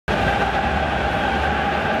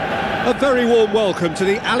A very warm welcome to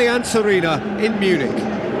the Allianz Arena in Munich.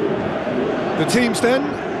 The teams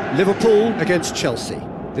then, Liverpool against Chelsea.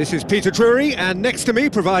 This is Peter Drury, and next to me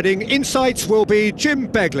providing insights will be Jim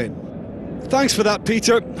Beglin. Thanks for that,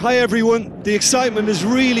 Peter. Hi everyone. The excitement has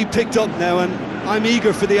really picked up now and I'm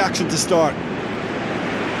eager for the action to start.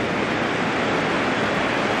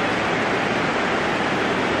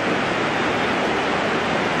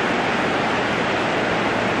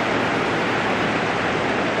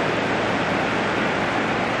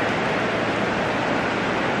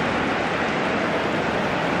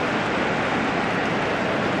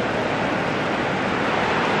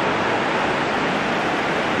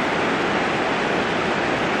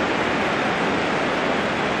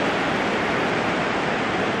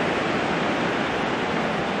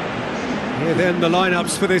 Here then the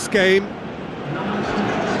lineups for this game.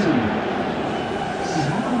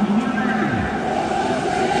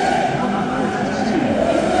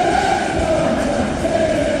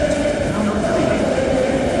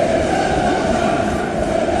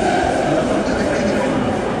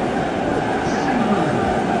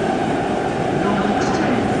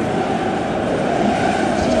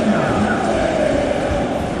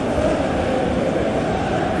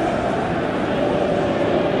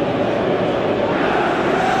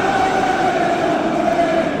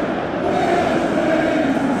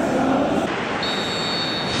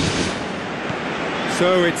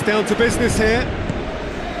 So it's down to business here.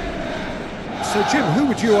 So Jim, who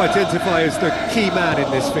would you identify as the key man in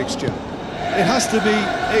this fixture? It has to be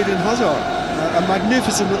Eden Hazard, a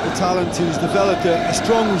magnificent little talent who's developed a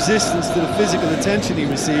strong resistance to the physical attention he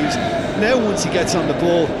receives. Now once he gets on the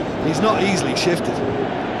ball, he's not easily shifted.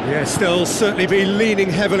 Yes, they'll certainly be leaning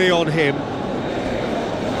heavily on him.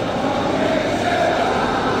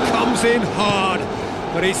 Comes in hard,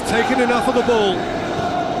 but he's taken enough of the ball.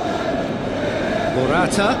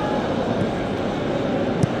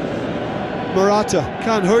 Morata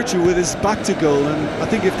can't hurt you with his back to goal, and I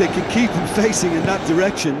think if they can keep him facing in that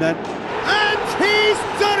direction, then... And he's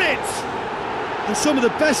done it! And some of the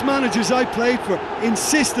best managers I played for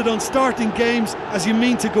insisted on starting games as you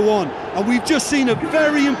mean to go on. And we've just seen a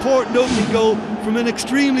very important opening goal from an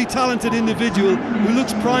extremely talented individual who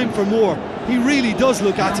looks primed for more. He really does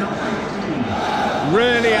look at it.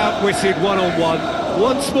 Really outwitted one-on-one.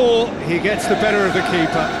 Once more, he gets the better of the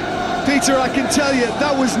keeper. Peter, I can tell you,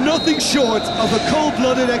 that was nothing short of a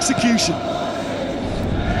cold-blooded execution.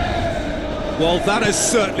 Well, that has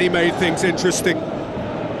certainly made things interesting.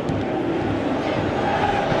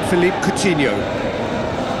 Philippe Coutinho.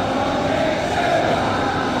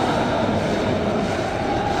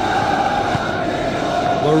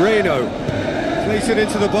 Moreno plays it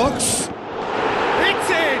into the box. It's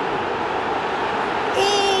in!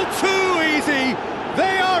 All too easy!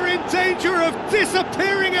 They are in danger of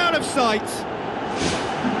disappearing out of sight.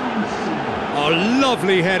 A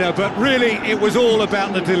lovely header, but really it was all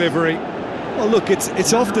about the delivery. Well, look,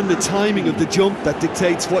 it's often the timing of the jump that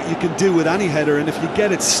dictates what you can do with any header, and if you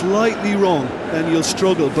get it slightly wrong, then you'll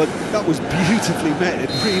struggle, but that was beautifully met, it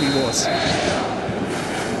really was.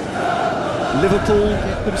 Liverpool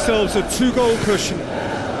get themselves a two-goal cushion.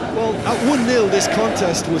 Well, at 1-0 this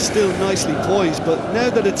contest was still nicely poised, but now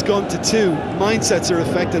that it's gone to 2, mindsets are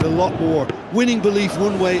affected a lot more. Winning belief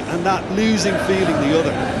one way and that losing feeling the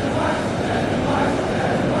other.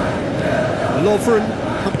 Lovren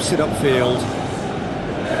pumps it upfield.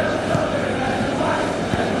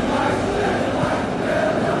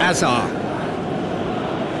 Azar.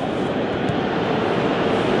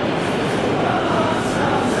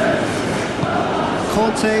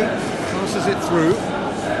 Conte passes it through.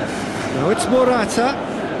 Now it's Morata.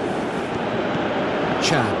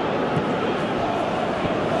 Chan.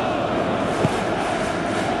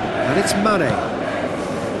 And it's Mane.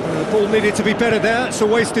 The ball needed to be better there, it's a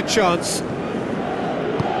wasted chance.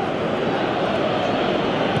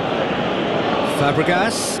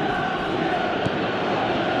 Fabregas.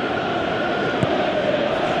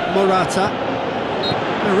 Morata.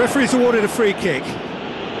 The referee's awarded a free kick.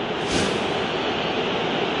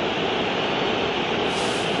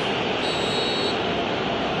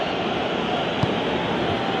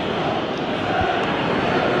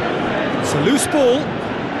 It's a loose ball.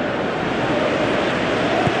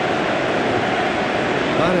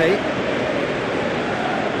 Mane.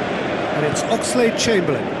 And it's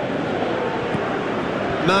Oxlade-Chamberlain.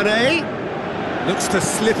 Mane looks to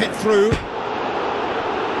slip it through.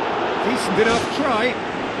 Decent enough try.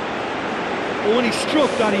 But when he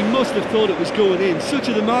struck that, he must have thought it was going in. Such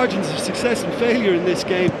are the margins of success and failure in this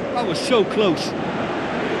game. That was so close.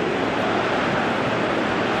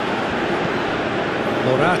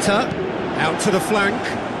 Morata out to the flank.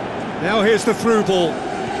 Now here's the through ball,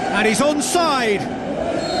 and he's onside.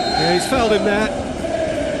 Yeah, he's fouled him there.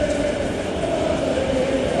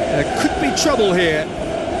 There could be trouble here.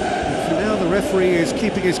 And for now, the referee is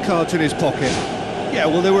keeping his cards in his pocket. Yeah,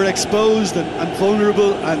 well, they were exposed and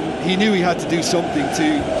vulnerable, and he knew he had to do something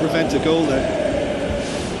to prevent a goal there.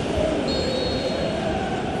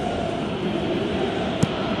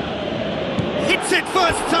 Hits it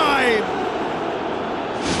first time!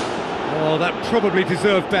 Oh, that probably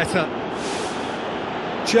deserved better.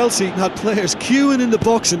 Chelsea had players queuing in the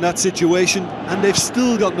box in that situation, and they've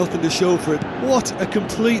still got nothing to show for it. What a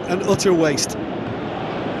complete and utter waste.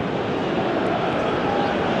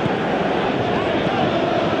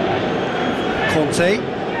 Conte.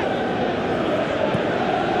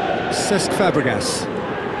 Cesc Fabregas.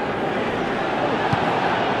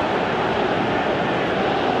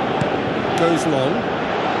 Goes long.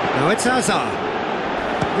 Now it's Hazard.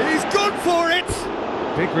 He's gone for it!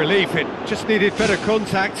 Big relief, it just needed better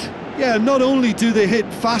contact. Yeah, not only do they hit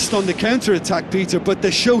fast on the counter-attack, Peter, but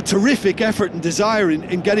they show terrific effort and desire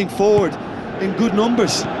in getting forward in good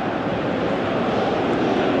numbers.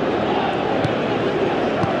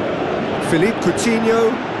 Philippe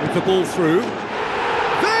Coutinho with the ball through.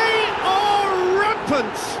 They are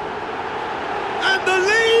rampant! And the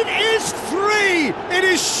lead is 3! It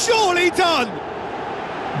is surely done!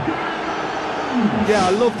 Yeah,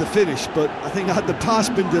 I love the finish, but I think had the pass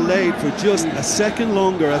been delayed for just a second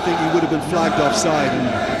longer, I think he would have been flagged offside, and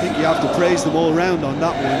I think you have to praise them all round on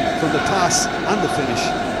that one, from the pass and the finish.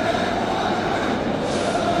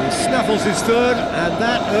 He snaffles his third, and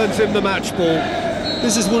that earns him the match ball.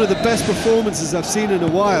 This is one of the best performances I've seen in a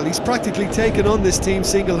while. He's practically taken on this team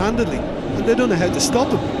single-handedly, and they don't know how to stop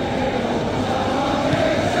him.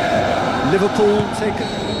 Liverpool taken.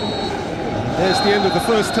 There's the end of the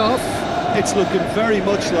first half. It's looking very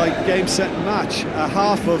much like game, set and match. A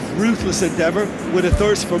half of ruthless endeavour with a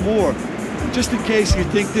thirst for more. Just in case you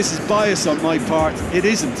think this is bias on my part, it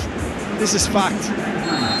isn't. This is fact.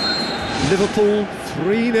 Liverpool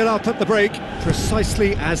 3-0 up at the break,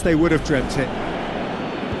 precisely as they would have dreamt it.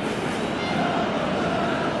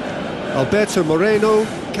 Alberto Moreno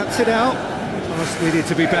cuts it out. Pass needed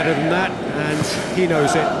to be better than that, and he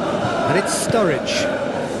knows it. And it's Sturridge.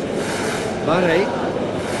 Mane.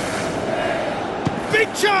 Big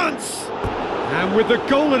chance! And with the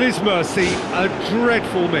goal at his mercy, a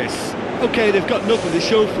dreadful miss. OK, they've got nothing to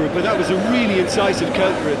show for it, but that was a really incisive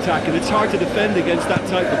counter-attack, and it's hard to defend against that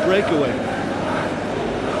type of breakaway.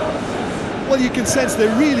 Well, you can sense they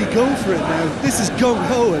really go for it now. This is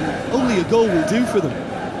gung-ho, and only a goal will do for them.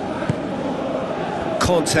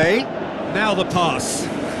 Conte, now the pass.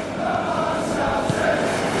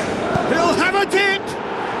 He'll have a dip!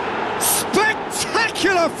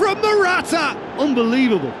 Spectacular from Morata!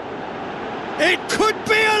 Unbelievable. It could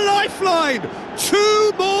be a lifeline!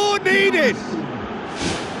 2 more needed!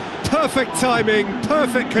 Perfect timing,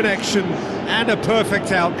 perfect connection, and a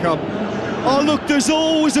perfect outcome. Oh look, there's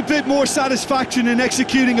always a bit more satisfaction in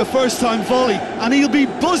executing a first-time volley, and he'll be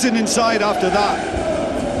buzzing inside after that.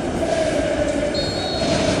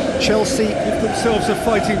 Chelsea give themselves a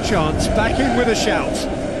fighting chance, back in with a shout.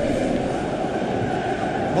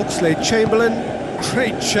 Oxlade-Chamberlain,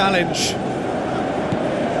 great challenge.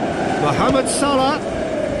 Mohamed Salah.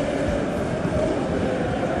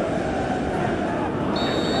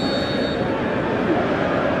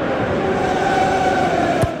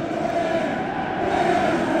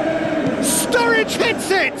 Sturridge hits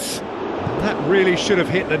it! That really should have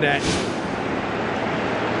hit the net.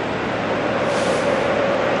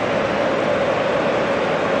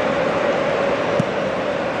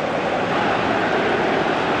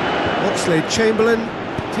 Oxlade-Chamberlain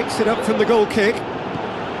picks it up from the goal kick.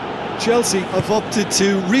 Chelsea have opted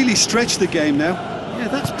to really stretch the game now. Yeah,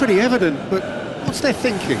 that's pretty evident, but what's their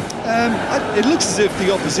thinking? It looks as if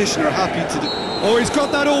the opposition are happy to do... Oh, he's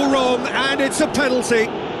got that all wrong, and it's a penalty.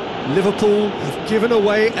 Liverpool have given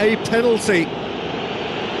away a penalty.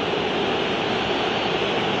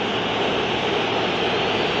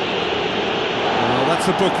 Oh, that's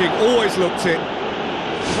a booking, always looked it.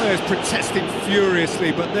 Players protesting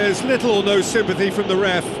furiously, but there's little or no sympathy from the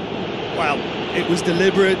ref. Well, it was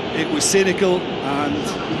deliberate, it was cynical, and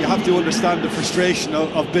you have to understand the frustration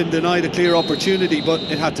of being denied a clear opportunity, but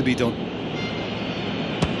it had to be done.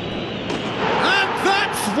 And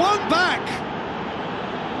that's one back!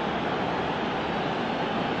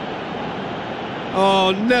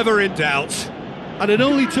 Oh, never in doubt. And it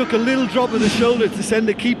only took a little drop of the shoulder to send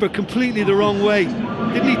the keeper completely the wrong way.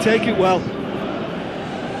 Didn't he take it well?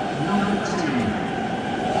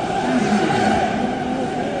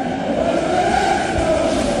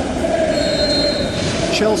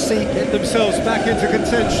 Chelsea get themselves back into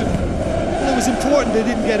contention. Well, it was important they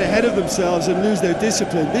didn't get ahead of themselves and lose their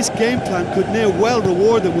discipline. This game plan could near well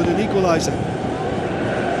reward them with an equaliser.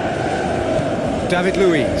 David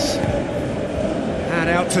Luiz.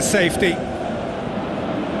 And out to safety.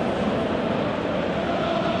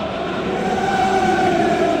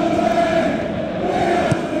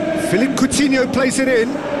 Philippe Coutinho plays it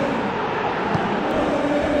in.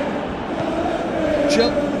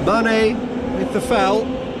 Mane with the foul.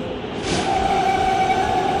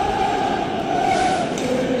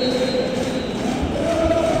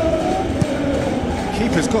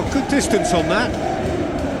 Keeper's got good distance on that.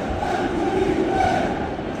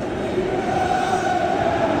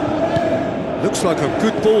 Looks like a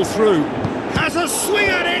good ball through. Has a swing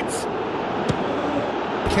at it!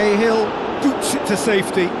 Cahill boots it to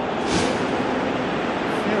safety.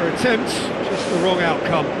 Fair attempt, just the wrong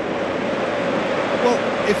outcome. Well,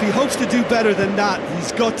 if he hopes to do better than that,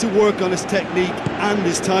 he's got to work on his technique and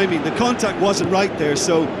his timing. The contact wasn't right there,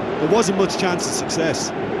 so there wasn't much chance of success.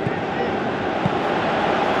 He's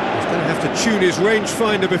going to have to tune his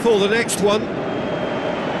rangefinder before the next one.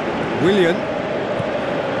 Willian.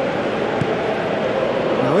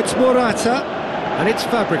 Now it's Morata, and it's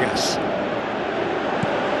Fabregas.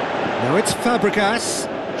 Now it's Fabregas,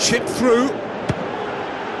 chipped through.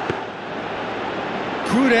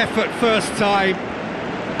 Good effort first time.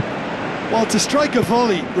 Well, to strike a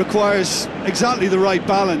volley requires exactly the right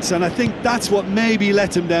balance, and I think that's what maybe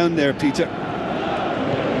let him down there, Peter.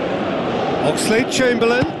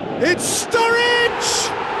 Oxlade-Chamberlain, it's Sturridge!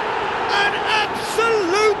 An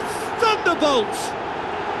absolute thunderbolt!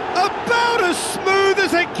 About as smooth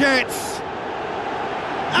as it gets!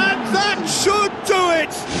 And that should do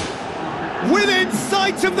it! Within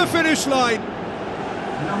sight of the finish line!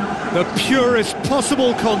 The purest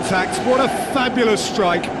possible contact, what a fabulous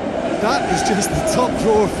strike! That is just the top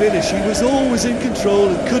drawer finish. He was always in control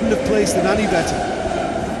and couldn't have placed it any better.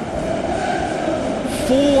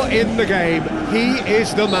 4 in the game, he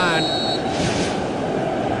is the man.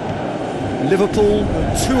 Liverpool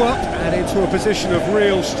 2 up and into a position of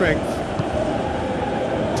real strength.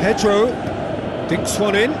 Pedro dinks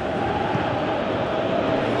one in.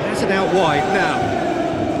 Has it out wide now.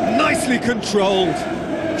 Nicely controlled.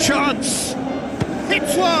 Chance.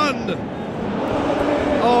 Hits one.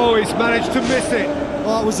 Oh, he's managed to miss it.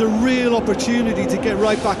 Oh, it was a real opportunity to get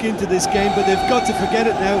right back into this game, but they've got to forget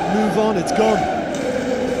it now, move on, it's gone.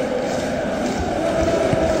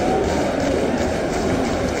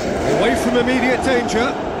 Away from immediate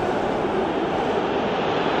danger.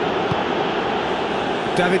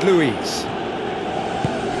 David Luiz.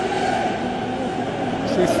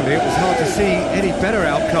 Truthfully, it was hard to see any better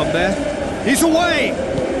outcome there. He's away!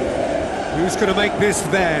 Who's going to make this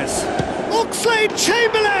theirs?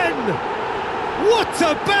 Oxlade-Chamberlain! What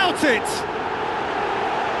about it?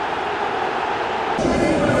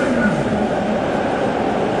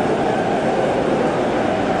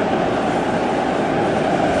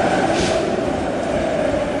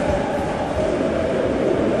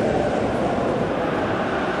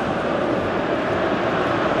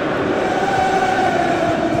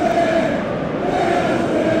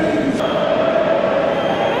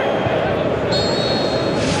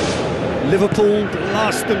 Liverpool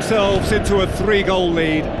blast themselves into a 3-goal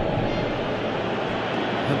lead.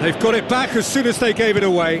 And they've got it back as soon as they gave it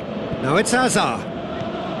away. Now it's Hazard.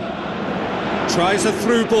 Tries a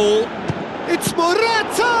through ball. It's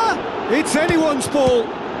Morata! It's anyone's ball.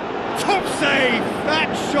 Top save!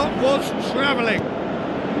 That shot was travelling.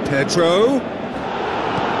 Pedro.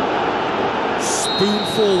 Spoon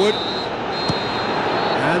forward.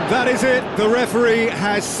 And that is it. The referee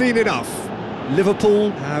has seen enough.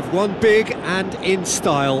 Liverpool have won big and in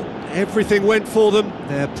style. Everything went for them.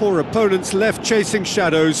 Their poor opponents left chasing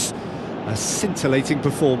shadows. A scintillating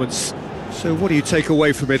performance. So what do you take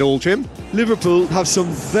away from it all, Jim? Liverpool have some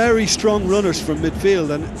very strong runners from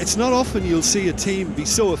midfield, and it's not often you'll see a team be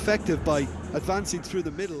so effective by advancing through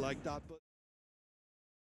the middle like that.